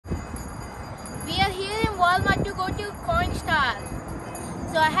Walmart to go to Coinstar.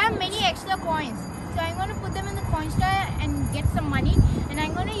 So I have many extra coins. So I'm going to put them in the Coinstar and get some money. And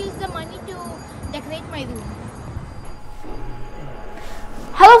I'm going to use the money to decorate my room.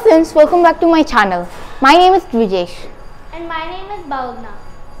 Hello friends, welcome back to my channel. My name is Dwijju. And my name is Bhavna.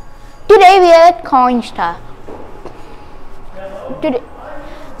 Today we are at Coinstar.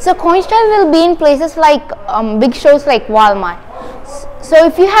 So Coinstar will be in places like big stores like Walmart. So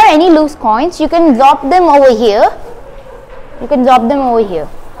if you have any loose coins, you can drop them over here.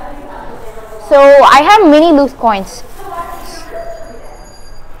 So I have many loose coins.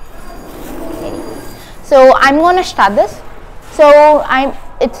 So I'm gonna start this. So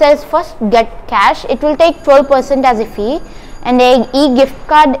it says first get cash. It will take 12% as a fee, and the e-gift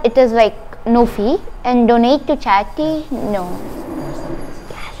card, it is like no fee, and donate to charity, no.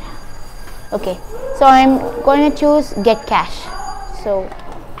 Okay, so I'm going to choose get cash. So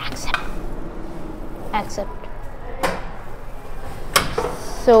accept.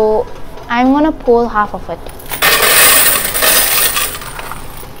 So I'm going to pull half of it.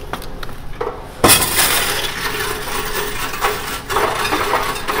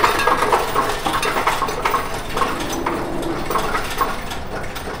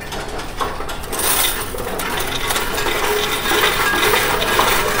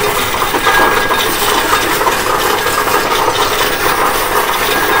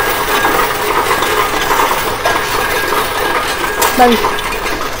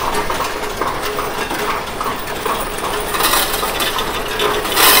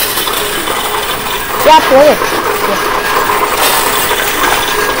 Yeah, play it. Yeah.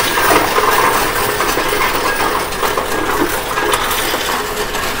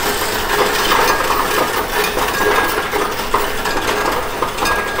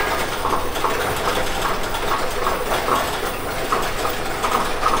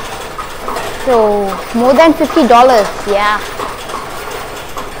 So more than $50, yeah.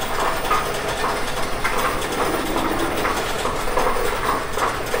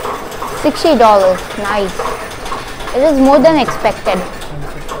 $60, nice. It is more than expected.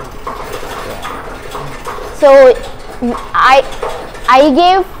 So I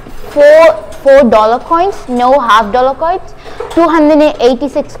gave $4 coins, no $half coins,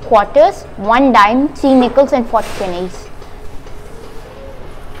 286 quarters, 1 dime, 3 nickels and 40 pennies.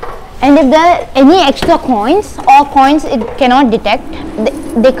 And if there are any extra coins or coins it cannot detect,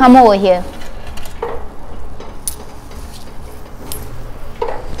 they come over here.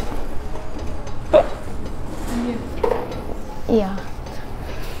 Yeah,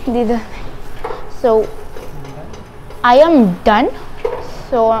 so I am done.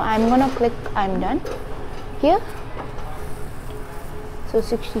 So I'm gonna click I'm done here. So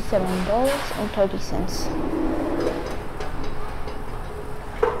 $67.30.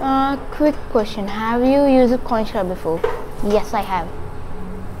 Quick question, have you used a Coinstar before? Yes, I have.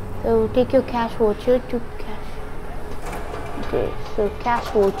 So take your cash voucher to cash. Okay, so cash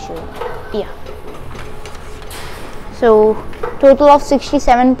voucher, yeah. So total of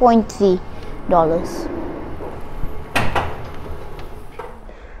 $67.3.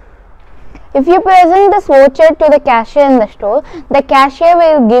 If you present this voucher to the cashier in the store, the cashier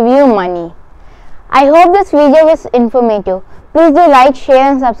will give you money. I hope this video was informative. Please do like,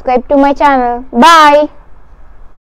 share and subscribe to my channel. Bye.